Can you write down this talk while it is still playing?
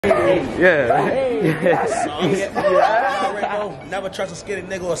Yeah. Never trust a skinny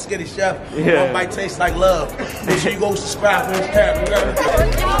nigga or a skinny chef. Yeah. One bite tastes like love. Make sure you go subscribe to this channel.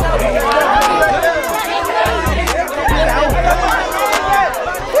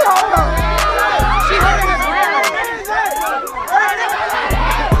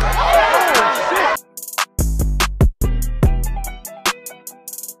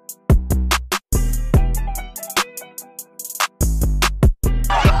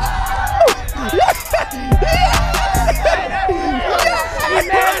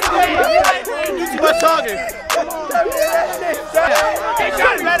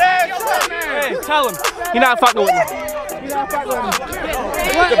 Hey, tell him. He not fucking with me.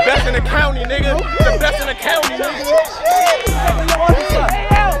 The best in the county, nigga. The best in the county, nigga.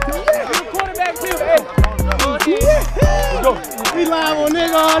 We live on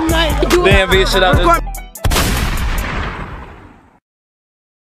nigga all night. Damn, bitch, shit out there.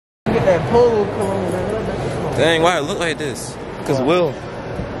 Get that pole cologne. Dang, why it look like this? Cause Will.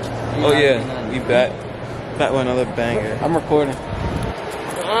 Oh yeah, we back. Back with another banger. I'm recording.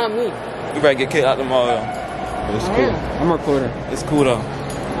 Me. You better get kicked out the mall though. But it's cool. I'm recording. It's cool though.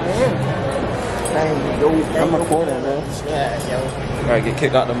 I'm recording, man. Yeah, yo. You better get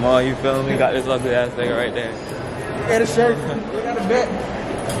kicked out the mall, you feel me? Got this ugly ass nigga right there. Get a shirt. We got a bet.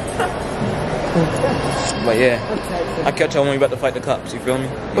 But yeah, I'll catch y'all when we about to fight the cops, you feel me?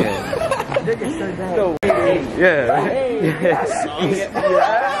 Yeah. Yeah.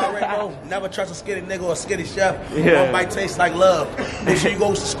 Never trust a skinny nigga or a skinny chef. Yeah. One bite tastes like love. Make sure you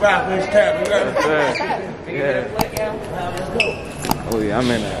go subscribe to this channel. Yeah. Oh yeah, I'm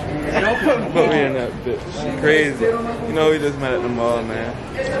in that. Put me in that bitch. She crazy. You know we just met at the mall, man.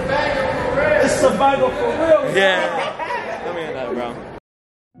 It's survival for real. Yeah. Put me in that, bro.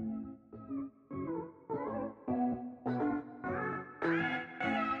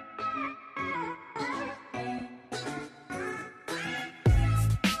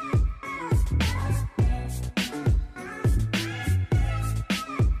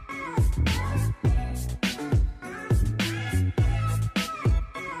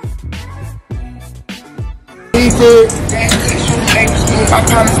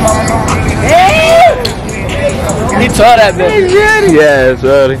 He tore that bitch. Yeah, it's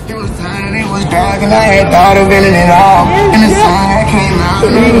early. It was time, it was dark, and I had thought of it all. And the sun that came out.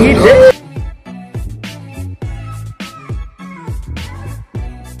 He did.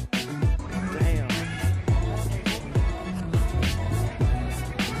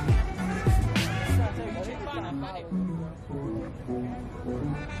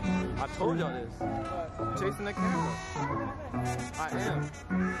 I told y'all this. I'm chasing the camera. I am.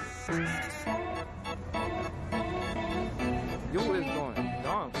 You is going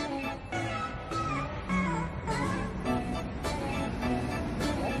dumb.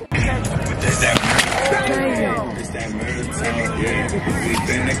 It's that murder time, yeah. We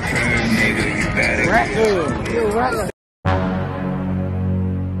finna curve, nigga. You better get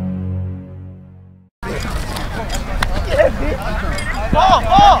Ball!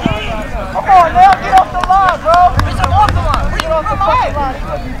 Come on now, get off the line, bro. Bitch, I'm off the line. Get off the fucking line. It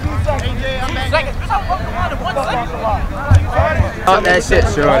took you 2 seconds. Bitch, I'm off the line in 1 second. Talk that shit,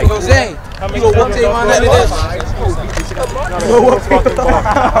 Shorty. Zay, you go whoop team on that of this.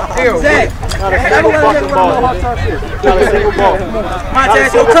 Zay,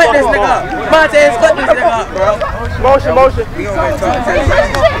 Montez, go cut this nigga up. Montez, cut this nigga up, bro. Motion. Montez,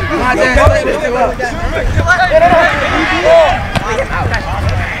 cut this nigga up.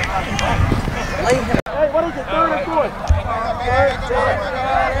 Hey, what is it? 3rd and 4th.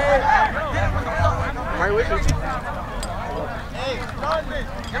 Right with you. Hey, Jonathan,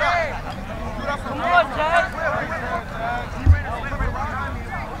 get up. Come on, Jack.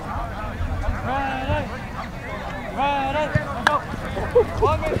 Right.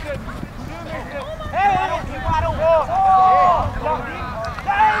 1 minute. 2 minutes. Hey, keep out of war.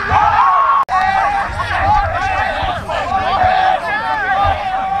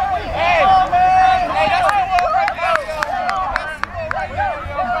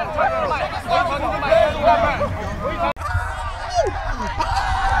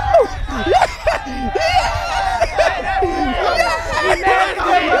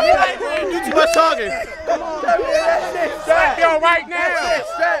 Too much talking. Strap yo right now.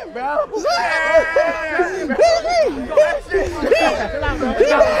 Strap, bro.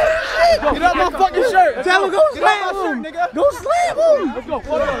 Get out my fucking shirt. Tell him go slam him. Go slam him. Let's go.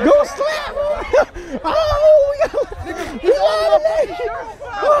 Go slam him. Oh, he's on the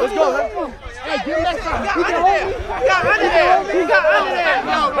Let's go. Hey, give him that shot. He got under there. He got under there.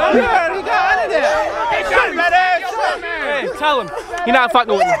 Yo, bro. He got under there. Hey, shot, man. Hey, tell him. He not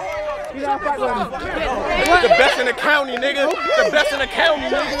fucking with me. He not fucking with me. The best in the county, nigga. The best in the county,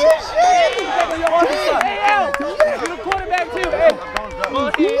 nigga. You're the quarterback too. Hey.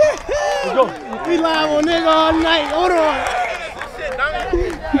 Let's go. We live on nigga all night. Hold on.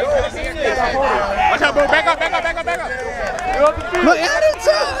 Watch out, bro. Back up, back up, back up, back up. Look at him,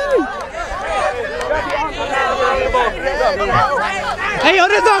 too. Hey, yo,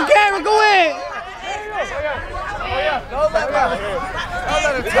 this on camera. Go ahead. Don't let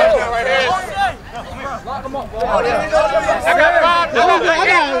him touch that right here.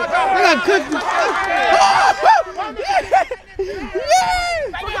 I got cooked.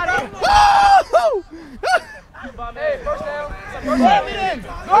 Hey, first down.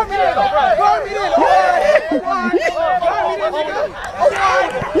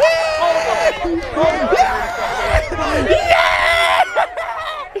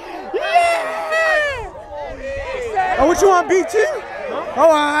 Oh, what you want, BT? Oh, all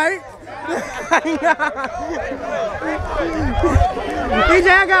right. DJ,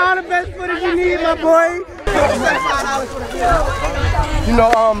 I got all the best footage you need, my boy. You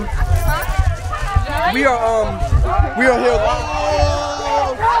know, we are here.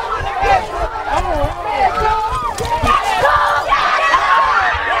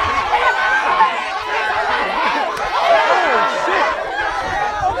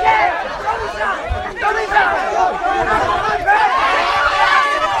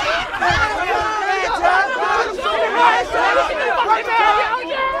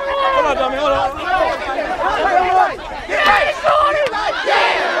 Hold on, dummy, hold on.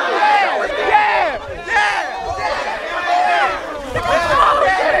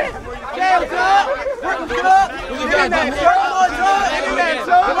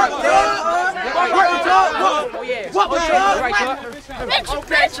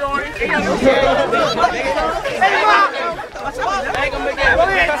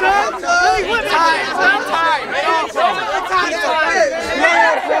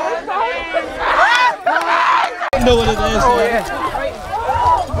 Know what it is. Oh, yeah.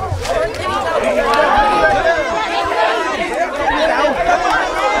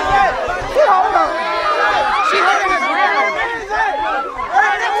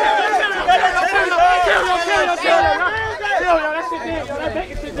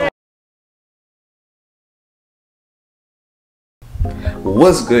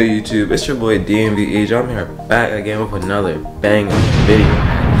 What's good, YouTube? It's your boy DMVH. I'm here back again with another banging video,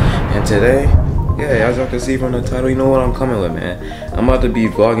 and today, yeah, as y'all can see from the title, you know what I'm coming with, man. I'm about to be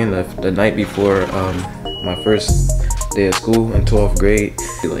vlogging the night before my first day of school in 12th grade.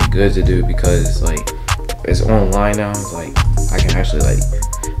 It's like good to do because like it's online now. It's like I can actually like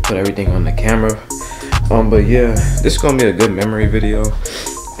put everything on the camera. But yeah, this is gonna be a good memory video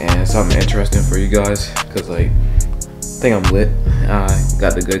and something interesting for you guys because like I think I'm lit. I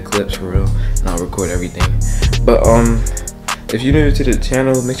got the good clips for real, and I'll record everything. But if you're new to the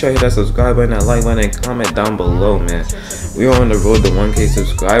channel, make sure you hit that subscribe button, that like button, and comment down below, man. We're on the road to 1K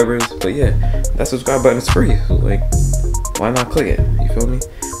subscribers, but yeah, that subscribe button is free, so like, why not click it? You feel me?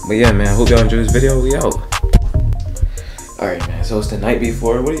 But yeah, man, hope y'all enjoy this video. We out. Alright, man, so it's the night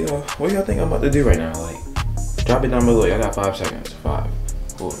before. What do y'all think I'm about to do right now? Like, drop it down below. Y'all got 5 seconds. 5,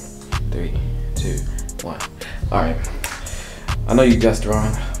 4, 3, 2, 1. Alright. I know you guessed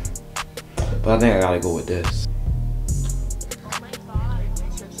wrong, but I think I gotta go with this.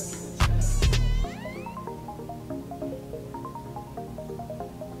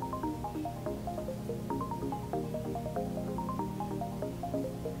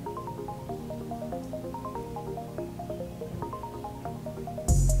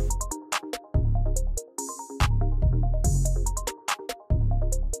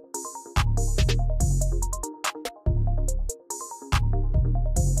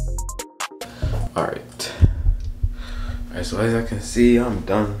 Alright, so as I can see, I'm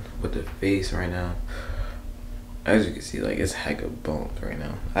done with the face right now. As you can see, like, it's hecka bones right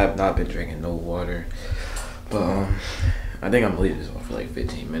now. I have not been drinking no water, but I think I'm gonna leave this on for like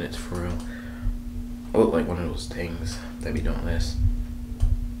 15 minutes for real. I look like one of those things that be doing this.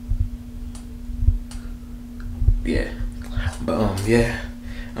 Yeah, but yeah,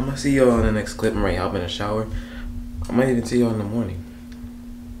 I'm gonna see y'all in the next clip. I'm ready to hop in the shower. I might even see y'all in the morning.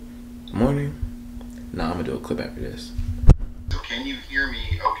 Nah, I'm gonna do a clip after this. So can you hear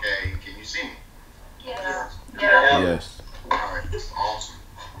me okay? Can you see me? Yes. Yes. Alright, awesome.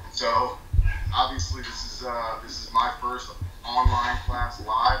 So obviously this is my first online class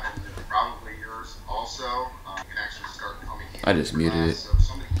live, and probably yours also. You can actually start coming in. I just muted it. So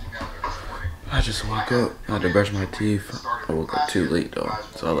somebody emailed me this morning. I just woke up. I had to brush my teeth. I woke up too late though,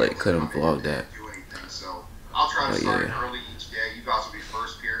 so I like couldn't vlog that. So I'll try starting early each day. You guys will be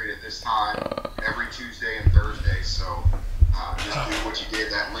first period at this time every Tuesday and Thursday. So just do what you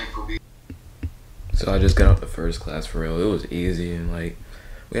did. That link will be. So I just got out the first class for real. It was easy, and like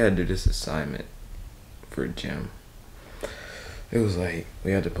we had to do this assignment for gym. It was like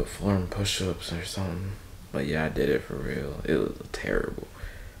we had to perform push-ups or something. But yeah, I did it for real. It was terrible.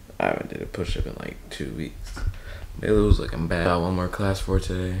 I haven't did a push-up in like 2 weeks. It was looking bad. I got one more class for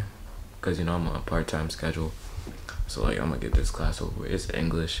today, cause you know I'm on a part-time schedule. So like I'm gonna get this class over with. It's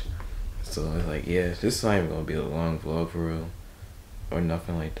English. So it's like, yeah, this is not even gonna be a long vlog for real, or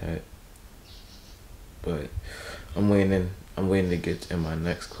nothing like that. But I'm waiting to get in my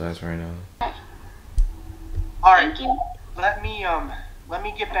next class right now. All right, let me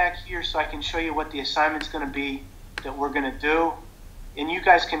get back here so I can show you what the assignment's going to be that we're going to do, and you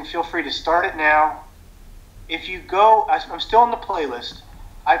guys can feel free to start it now. If you go, I'm still in the playlist.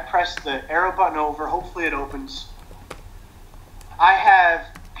 I press the arrow button over. Hopefully it opens. I have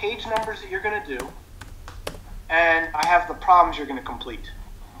page numbers that you're going to do, and I have the problems you're going to complete.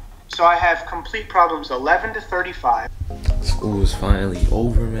 So I have complete problems 11 to 35. School is finally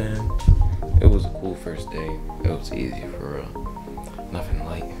over, man. It was a cool first day. It was easy for real. Nothing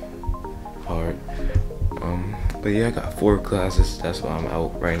light, hard. But yeah, I got 4 classes. That's why I'm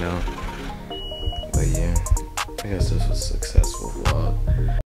out right now. But yeah, I guess this was a successful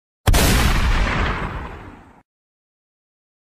vlog.